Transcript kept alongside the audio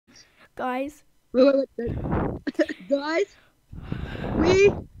Guys. Wait. Guys,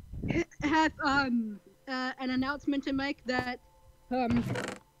 we have an announcement to make that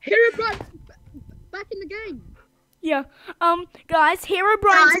herobrine back in the game. Yeah. Guys,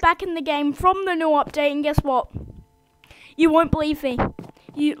 Herobrine's back in the game from the new update, and guess what? You won't believe me.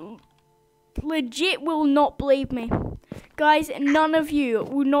 You legit will not believe me. Guys, none of you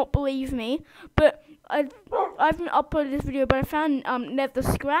will not believe me, but I haven't uploaded this video, but I found nether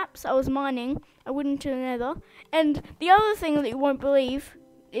scraps. I was mining. I went into the nether. And the other thing that you won't believe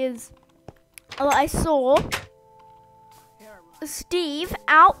is I saw Steve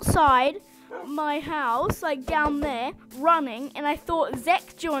outside my house, like down there, running, and I thought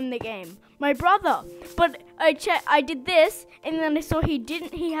Zek joined the game, my brother. But I did this, and then I saw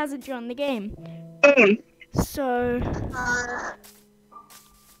he hasn't joined the game. So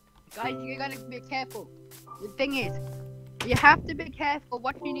guys, you gotta be careful. The thing is, you have to be careful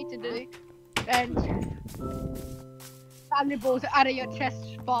what you need to do, and valuables out of your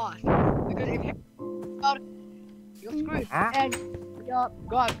chest fast, because if you're screwed, and you're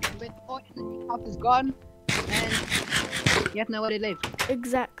gone. With all in the house is gone, and you have nowhere to live.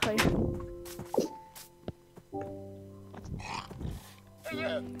 exactly.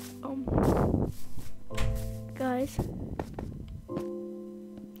 Guys,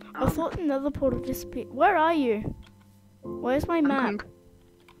 I thought another portal disappeared. Where are you? Where's my map?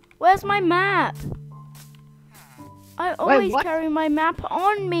 Where's my map? I always carry my map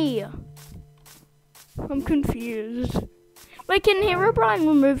on me. I'm confused. Wait, can Herobrine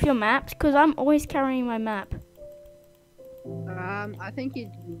remove your maps? Because I'm always carrying my map. I think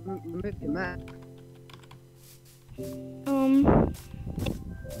you removed your map.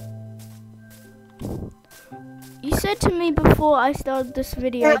 You said to me before I started this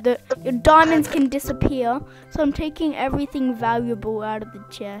video that your diamonds can disappear, so I'm taking everything valuable out of the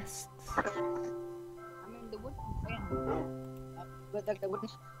chests. I mean, the wooden but like the wooden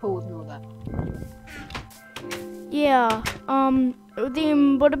pools and all that. Yeah.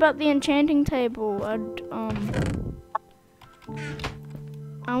 What about the enchanting table? I'm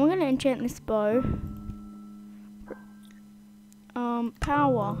gonna enchant this bow.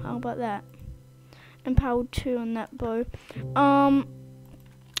 Power. How about that? And power 2 on that bow.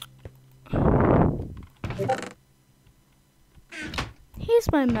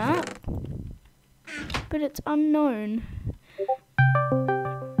 Here's my map, but it's unknown.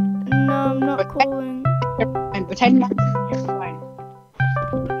 No, I'm not calling. And pretend it's Herobrine.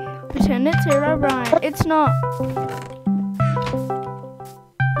 Pretend it's Herobrine. It's not.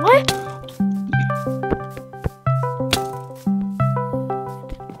 What?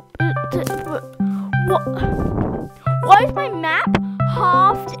 What? Why is my map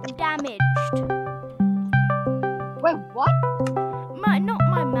half damaged? Wait, what? Not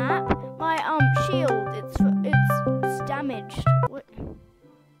my map. My shield. It's damaged. What?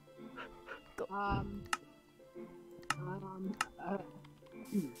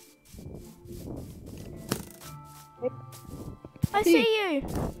 I see you.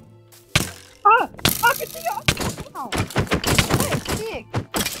 Oh, I can see you. Oh, wait, sick.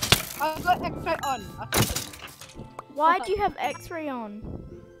 I've got X-ray on. Why do you have X-ray on?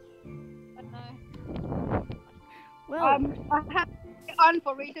 I don't know. Well, I have it on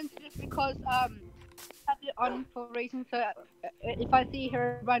for reasons, just because I have it on for reasons. So if I see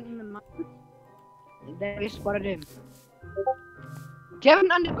Herobrine in the mine, then we spotted him. Do you have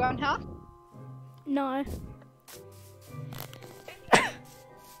an underground house? no.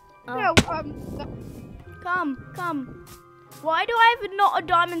 No. Come. Why do I have not a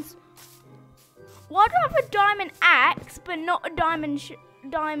diamond? Why do I have a diamond axe, but not a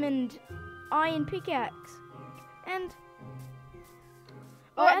diamond iron pickaxe? And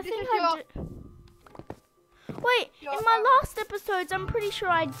I think Wait, in my last episodes, I'm pretty sure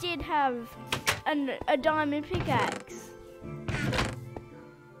I did have a diamond pickaxe.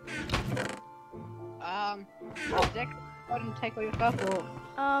 Deck, go and take all your stuff, or?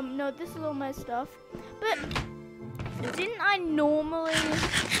 No, this is all my stuff. But didn't I normally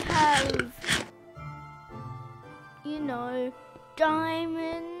have,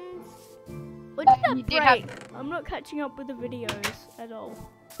 diamonds? Or did that break? I'm not catching up with the videos at all.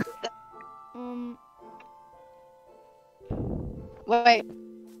 Wait,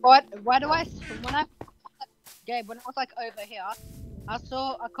 what? Why do I? When I was like over here, I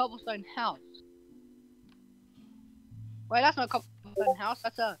saw a cobblestone house. Wait, that's not a cobblestone house.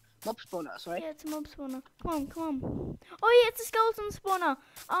 That's a mob spawner, sorry. Yeah, it's a mob spawner. Come on. Oh yeah, it's a skeleton spawner.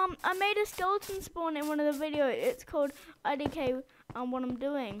 I made a skeleton spawn in one of the videos. It's called IDK. What I'm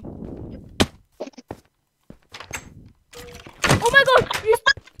doing. Oh my god!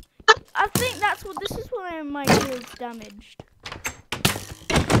 my shield's damaged.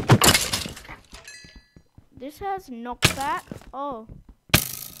 This has knockback. Oh.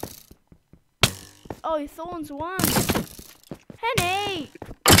 Oh, Thorns won. Henny!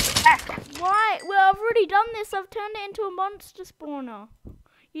 Why? Well, I've already done this. I've turned it into a monster spawner.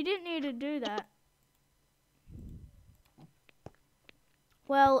 You didn't need to do that.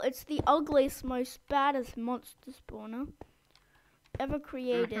 Well, it's the ugliest, most baddest monster spawner ever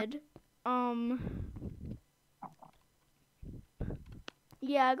created.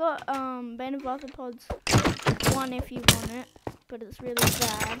 Yeah, I got Bane of Arthropods 1 if you want it, but it's really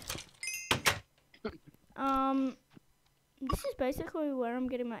bad. This is basically where I'm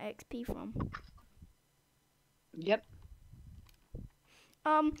getting my XP from. Yep.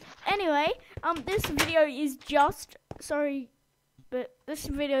 Anyway, this video is just, sorry, but this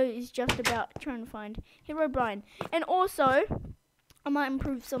video is just about trying to find Herobrine. And also, I might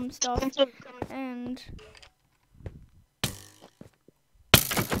improve some stuff, and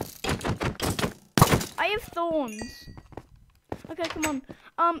I have thorns. Okay, come on.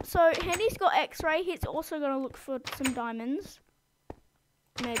 So Henny's got X-ray. He's also gonna look for some diamonds,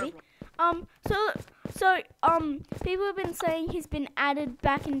 maybe. People have been saying he's been added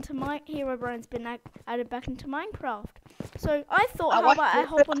back into Herobrine's been added back into Minecraft. So I thought, how about I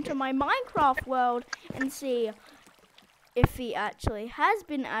hop onto my Minecraft world and see if he actually has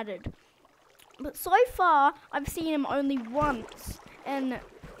been added. But so far, I've seen him only once, and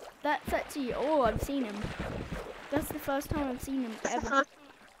that's actually all I've seen him. That's the first time I've seen him ever.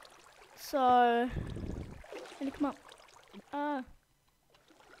 So, can you come up?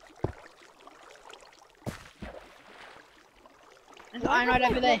 There's iron right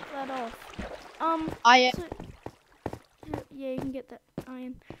over there. That off. Iron. So, yeah, you can get that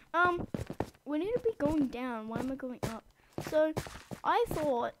iron. We need to be going down. Why am I going up? So, I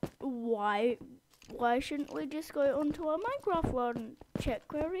thought, why shouldn't we just go onto our Minecraft world and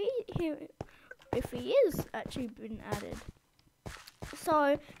check where if he is actually been added.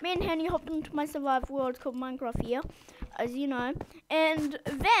 So, me and Henny hopped into my survival world called Minecraft here, as you know, and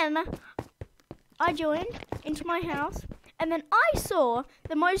then I joined into my house, and then I saw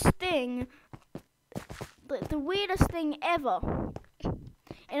the weirdest thing ever,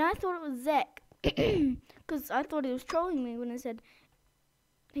 and I thought it was Zek, because I thought he was trolling me when I said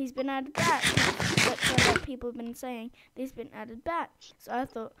he's been added back. That's what people have been saying. He's been added back. So I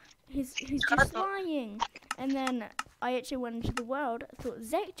thought he's just lying. And then I actually went into the world. I thought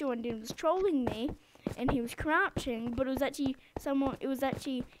Zek joined in, was trolling me, and he was crouching. But it was actually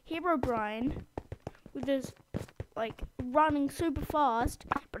Herobrine with this like running super fast.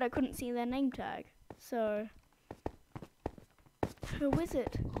 But I couldn't see their name tag. So who is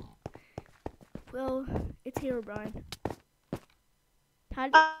it? Well, it's Herobrine. How?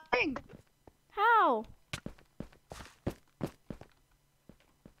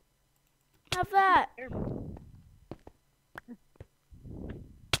 Have that.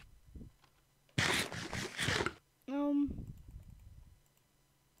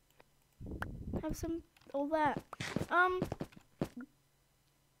 Have some, all that.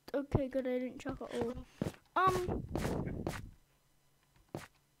 Okay, good, I didn't chuck it all.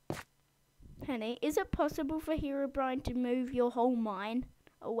 Henny, is it possible for Herobrine to move your whole mine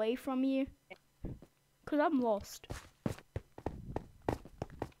away from you? Cause I'm lost.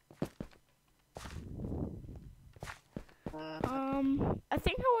 I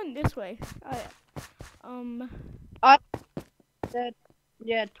think I went this way.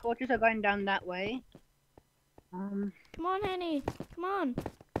 Yeah, torches are going down that way. Come on, Henny. Come on.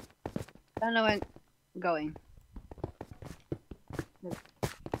 I don't know where I'm going.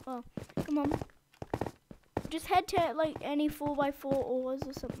 Oh, come on. Just head to like any 4x4 ores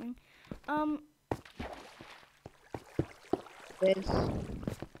or something.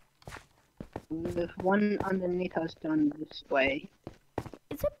 There's one underneath us down this way.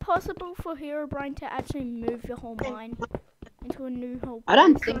 Is it possible for Herobrine to actually move your whole mine into a new whole? I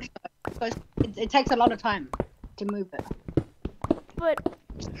don't think so, because it takes a lot of time to move it. But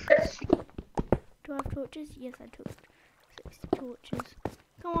do I have torches? Yes, I took 6 torches.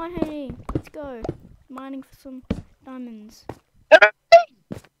 Come on, Henny, let's go mining for some diamonds.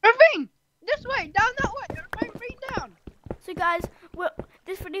 Ravine! This way, down that way. Ravine down. So guys,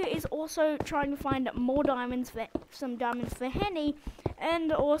 this video is also trying to find more diamonds some diamonds for Henny,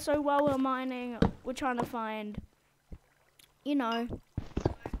 and also while we're mining, we're trying to find, you know,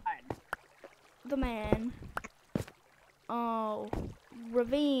 the man. Oh,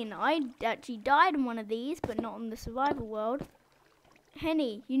 Ravine. I actually died in one of these, but not in the survival world.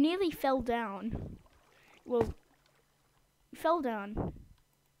 Henny, you nearly fell down. Well, you fell down.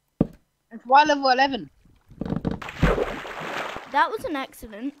 It's Y level 11. That was an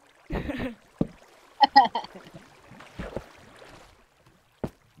accident.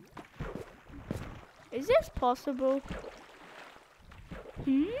 Is this possible?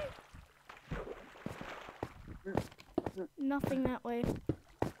 Nothing that way.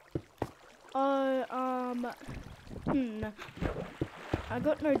 Oh, I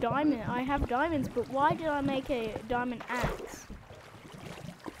got no diamond. I have diamonds, but why did I make a diamond axe?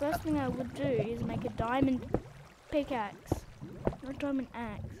 First thing I would do is make a diamond pickaxe, not diamond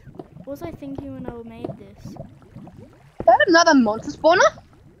axe. What was I thinking when I made this? Is that another monster spawner?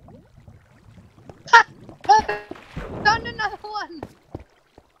 Ha! Found another one!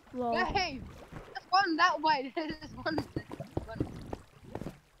 Lol. Hey! There's one that way. There's one.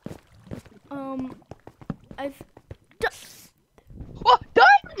 I've... Oh,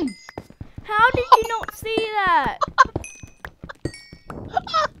 diamonds! How did you not see that?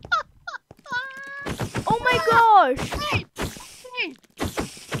 Oh my gosh! Hey! Hey!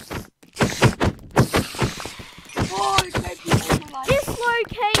 Oh,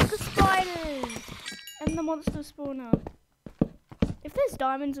 Dislocate the spiders and the monster spawner. If there's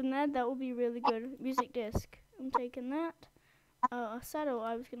diamonds in there, that will be really good. Music disc. I'm taking that. A saddle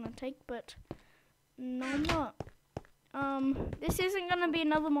I was gonna take, but no, I'm not. This isn't gonna be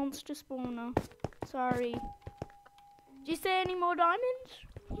another monster spawner. Sorry. Did you say any more diamonds?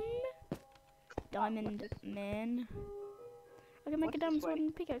 Diamond man. I can make a diamond sword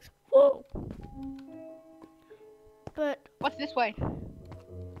and pickaxe. Whoa! But what's this way?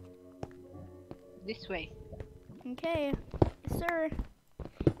 This way. Okay. Yes, sir.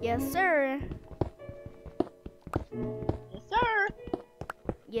 Yes, sir. Yes, sir.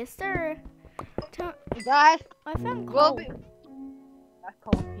 Yes, sir. You guys. I found coal. That's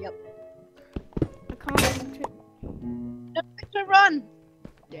coal. Yep. I can't. To run.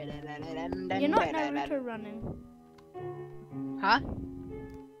 You're not Naruto running. Huh?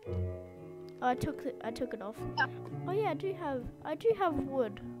 Oh, I took it off. Oh yeah, I do have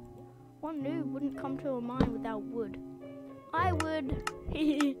wood. One noob wouldn't come to a mine without wood. I would.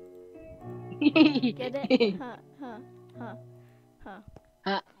 Get it? Ha ha ha ha.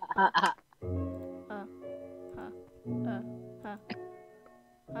 Ha ha ha.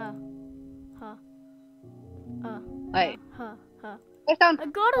 Wait. I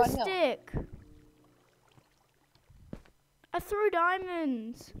got a stick. I threw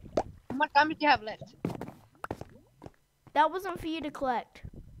diamonds. How much diamonds do you have left? That wasn't for you to collect.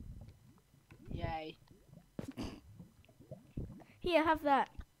 Yay. Here, have that.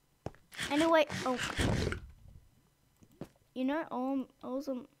 Anyway, oh. You know, all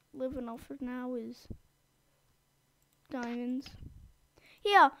I'm living off of now is diamonds.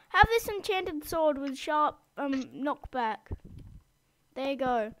 Here, have this enchanted sword with sharp knockback. There you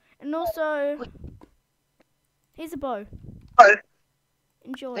go. And also, here's a bow. Oh.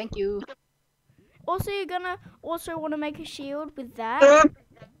 Enjoy. Thank you. Also, you're gonna also want to make a shield with that.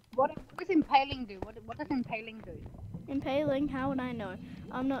 What does impaling do? What does impaling do? Impaling? How would I know?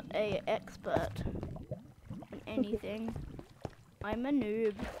 I'm not a expert in anything. I'm a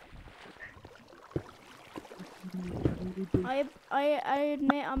noob. I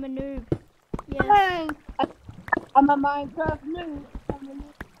admit I'm a noob. Yes. I'm a Minecraft noob. I'm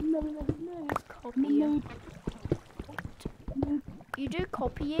a noob. Copy. You do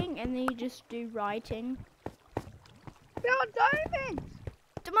copying and then you just do writing. There are diamonds!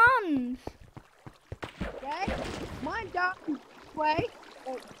 Demands! Okay? Mine down this way.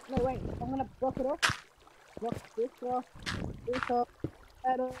 No, wait. I'm gonna block it off. Block this off. This off.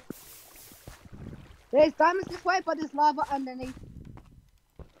 That off. There's diamonds this way, but there's lava underneath.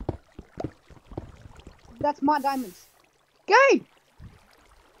 That's my diamonds. Okay!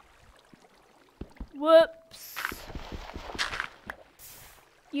 Whoops.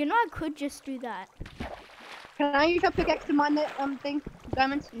 You know I could just do that. Can I use your pickaxe to mine the thing?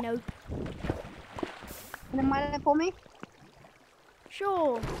 Diamonds? No. Can you mine it for me?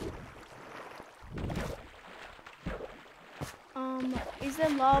 Sure. Is there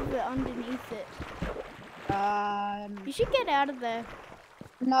lava underneath it? You should get out of there.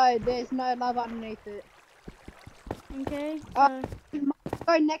 No, there's no lava underneath it. Okay.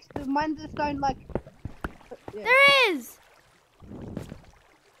 Go next to mine the stone like. Yeah. There is!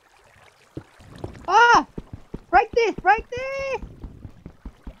 Ah! Break this! Break this!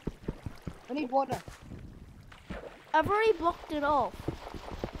 I need water. I've already blocked it off.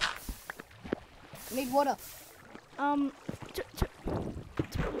 I need water. I'm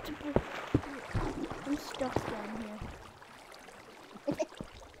stuck down here.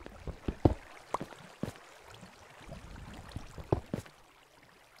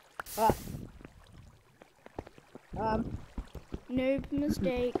 Noob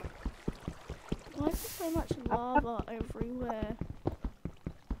mistake. Why is there so much lava everywhere?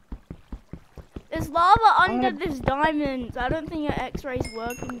 There's lava under this diamond. I don't think your X-ray's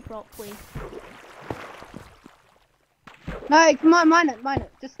working properly. No, come on, mine it.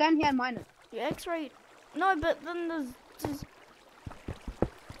 Just stand here and mine it. Your X-ray. No, but then there's.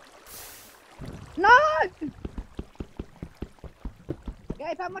 No!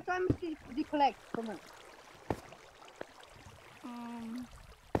 Gabe, how much diamonds did you collect from it?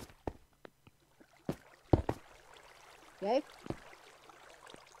 Gabe?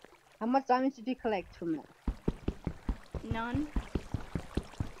 How much diamonds did you collect from it? None.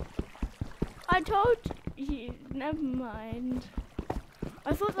 I told you. Never mind.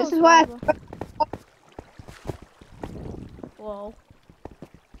 I thought that This was is why. lava. Whoa.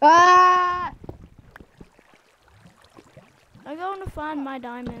 Ah! I'm going to find my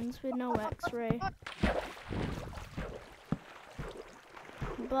diamonds with no X-ray.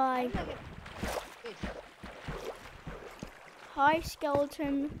 Bye. Hi,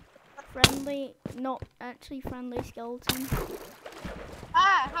 skeleton. Friendly, not actually friendly skeleton.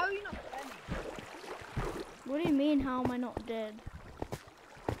 Ah! How are you not friendly? What do you mean, how am I not dead?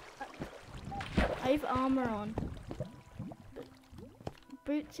 I have armor on. But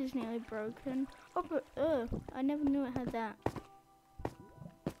boots is nearly broken. Oh, but I never knew it had that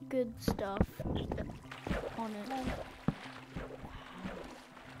good stuff on it.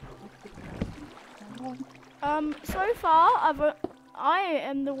 So far, I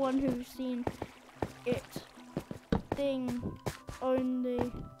am the one who's seen it thing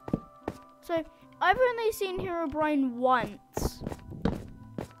only. So I've only seen Herobrine once.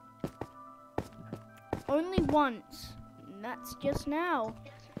 Only once. And that's just now.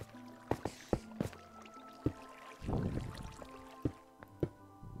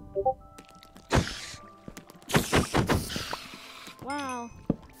 Wow.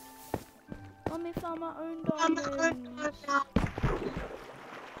 Let me find my own diamonds.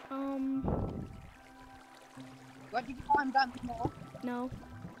 What did you find diamonds more? No.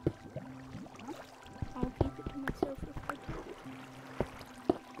 I'll keep it to myself if I can.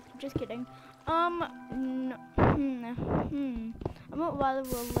 Just kidding. I'm at Y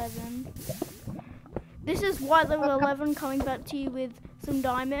level 11. This is Y level 11 coming back to you with some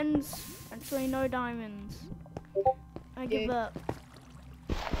diamonds. Actually, no diamonds. I give up.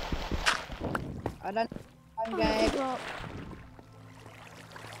 I don't. I Gabe. give up.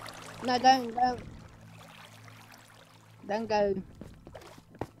 No, don't go.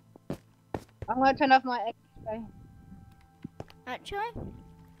 I'm gonna turn off my X-ray. Actually,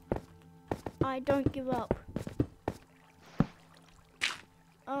 I don't give up.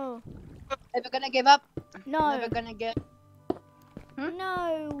 Oh. Never gonna give up. No. Never gonna give.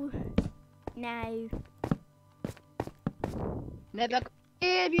 No. No. Never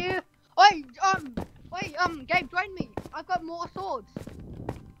give you. Wait, Gabe, join me. I've got more swords.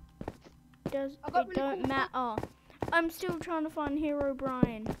 It really don't cool matter. I'm still trying to find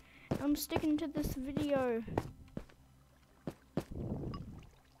Herobrine. I'm sticking to this video.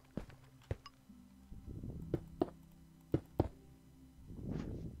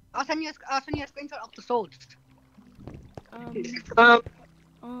 I'll send you a screenshot of the swords.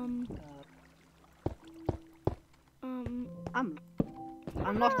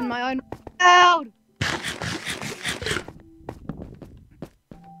 I'm lost in my own world.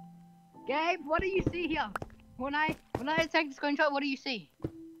 Gabe, what do you see here? When I take the screenshot, what do you see?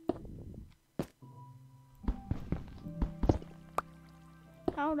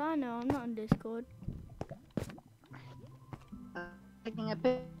 How would I know? I'm not on Discord. Taking a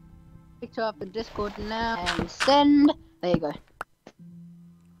picture of the Discord now and send. There you go.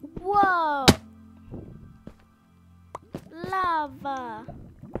 Whoa! Lava!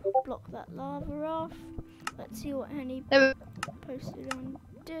 Block that lava off. Let's see what Henny posted on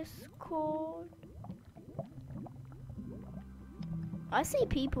Discord. I see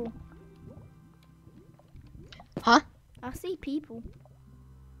people. Huh? I see people.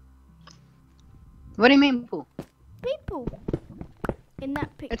 What do you mean, Paul? People. In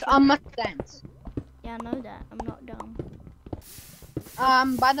that picture. It's on Mustangs. Yeah, I know that. I'm not dumb.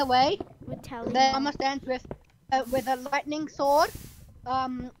 By the way, We're telling there you. are Mustangs with a lightning sword,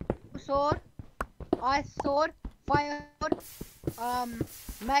 ice sword, fire sword,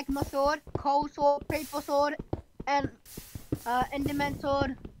 magma sword, coal sword, paper sword, and enderman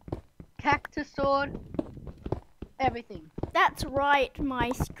sword, cactus sword, everything. That's right,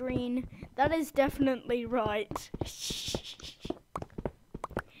 my screen. That is definitely right.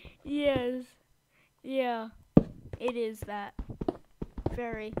 Yes. Yeah. It is that.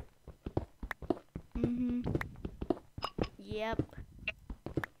 Very. Yep.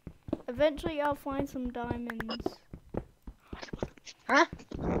 Eventually I'll find some diamonds. Huh?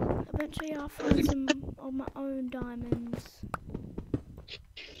 Eventually I'll find some of my own diamonds.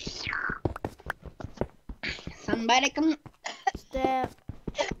 Somebody come. Step.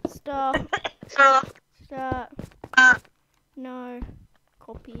 Stop. Start. No.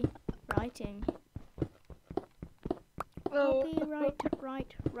 Copywriting. Copyright.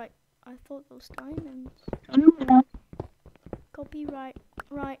 Right. I thought those diamonds.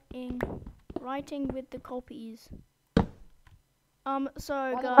 Writing with the copies.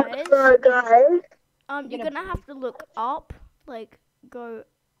 So guys, you're gonna have to look up, like go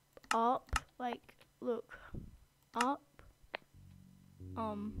up, like look up.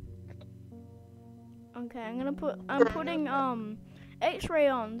 Okay, I'm putting X-ray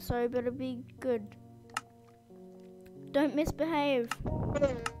on, so better be good. Don't misbehave.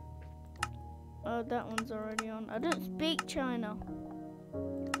 Oh, that one's already on. I don't speak China.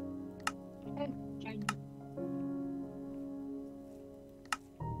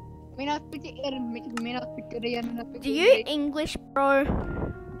 Do you English, bro?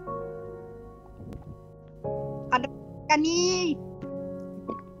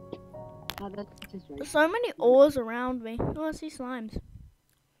 There's so many ores around me. Oh, I see slimes.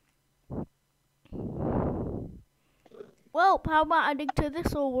 Well, how about I dig to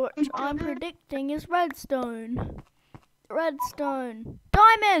this ore, which I'm predicting is redstone. Redstone.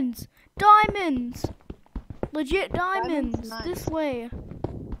 Diamonds! Diamonds! Legit diamonds! Nice. This way.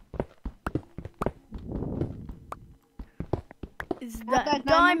 Is that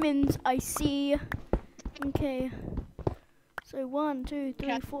diamonds I see? Okay. So 1, 2,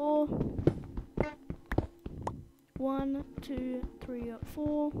 3, 4. 1, 2, 3,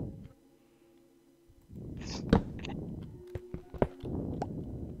 4.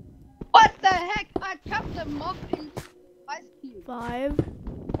 What the heck? I chopped them off in ice cube. 5.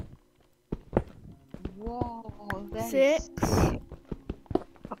 Whoa, that 6. is...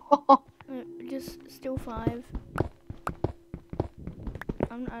 Just still 5.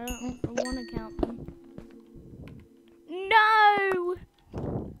 I don't want to count them. No!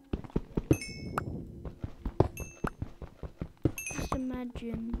 Just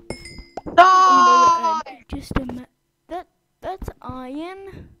imagine. No! Just that's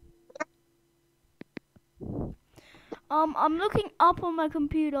iron. I'm looking up on my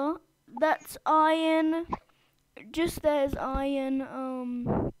computer. That's iron. Just there's iron.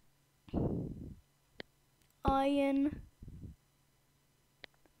 Iron.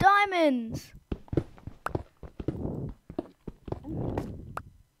 Diamonds.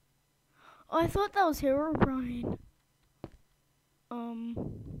 Oh, I thought that was herobrine.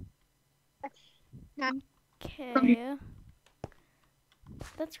 Okay.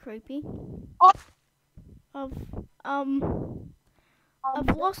 That's creepy. I've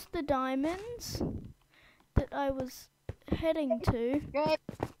lost the diamonds that I was heading to.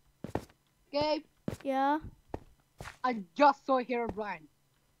 Gabe, Yeah. I just saw Herobrine.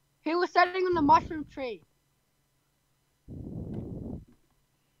 He was sitting on the mushroom tree.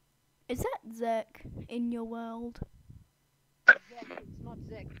 Is that Zek in your world? Zek, it's not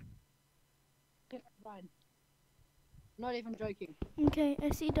Zek. Herobrine. Not even joking. Okay, I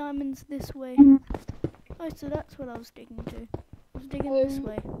see diamonds this way. Oh, so that's what I was digging to. I was digging this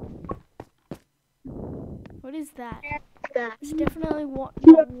way. What is that? It's definitely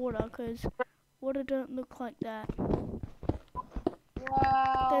not water, because water don't look like that.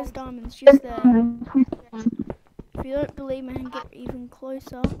 Wow. There's diamonds just there. If you don't believe me, I can get even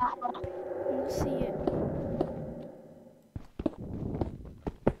closer and see it.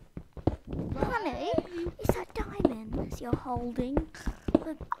 Honey, is that diamonds you're holding?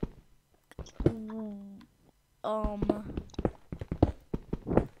 Look.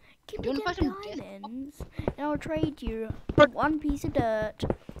 Give me them diamonds and I'll trade you one piece of dirt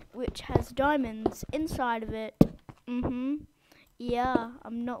which has diamonds inside of it. Yeah,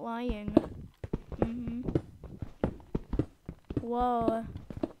 I'm not lying. Whoa.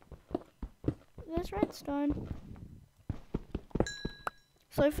 There's redstone.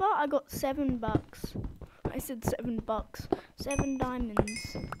 So far I got $7. I said $7. 7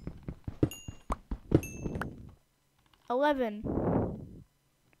 diamonds. 11.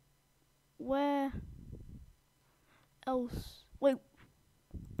 Where else? Wait.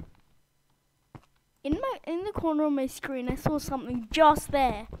 In the corner of my screen I saw something just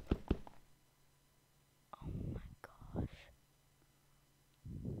there. Oh my gosh.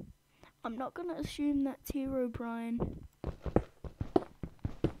 I'm not gonna assume that's herobrine.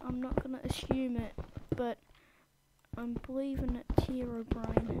 I'm not gonna assume it, but I'm believing it's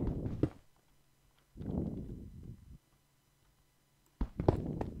herobrine.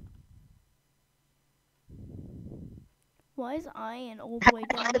 Why is iron all the way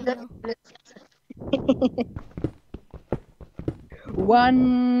down here?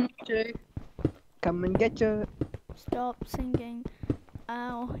 1, 2. Come and get your. Stop singing.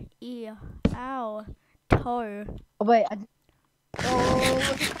 Ow, ear. Ow, toe. Oh wait.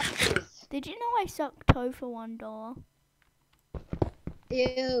 Oh. Did you know I suck toe for $1?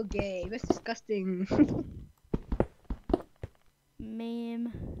 Ew, gay. That's disgusting.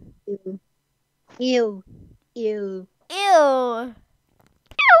 Meme. Ew. Ew. Ew.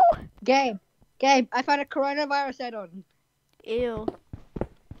 Gabe, I found a coronavirus add-on. Ew.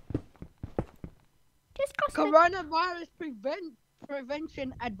 Disgusting. Coronavirus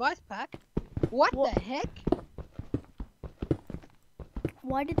prevention advice pack. What the heck?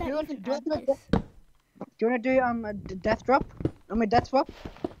 Why did that even add this? Do you want to do a death drop? Death swap?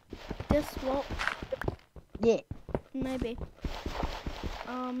 Death swap? Yeah. Maybe.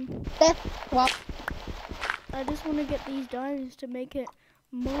 Death swap. I just want to get these diamonds to make it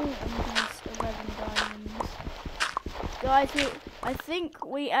more than these 11 diamonds. Guys, I think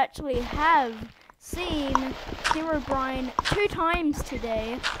we actually have seen Herobrine 2 times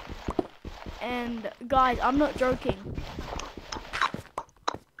today. And guys, I'm not joking.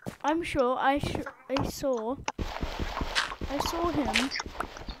 I'm sure I saw him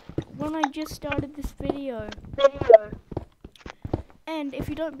when I just started this video. And if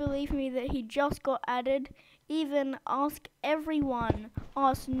you don't believe me that he just got added, even ask everyone.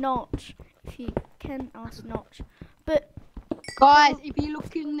 Ask Notch if you can ask Notch. But guys, if you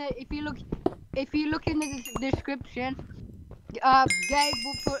look in the description, Gabe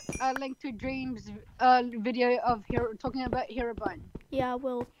will put a link to Dream's video of talking about Herobrine. Yeah, I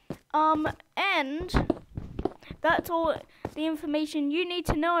will. And that's all the information you need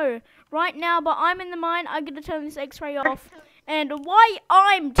to know right now. But I'm in the mine. I'm gonna turn this X-ray off. And why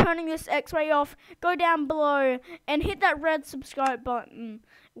I'm turning this X-ray off, go down below and hit that red subscribe button.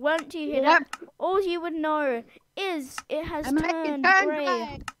 Once you hit it, all you would know is it has turned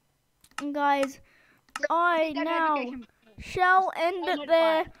grey. And guys, I now shall end it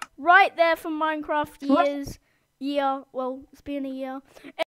there, right there for Minecraft years. Well, it's been a year.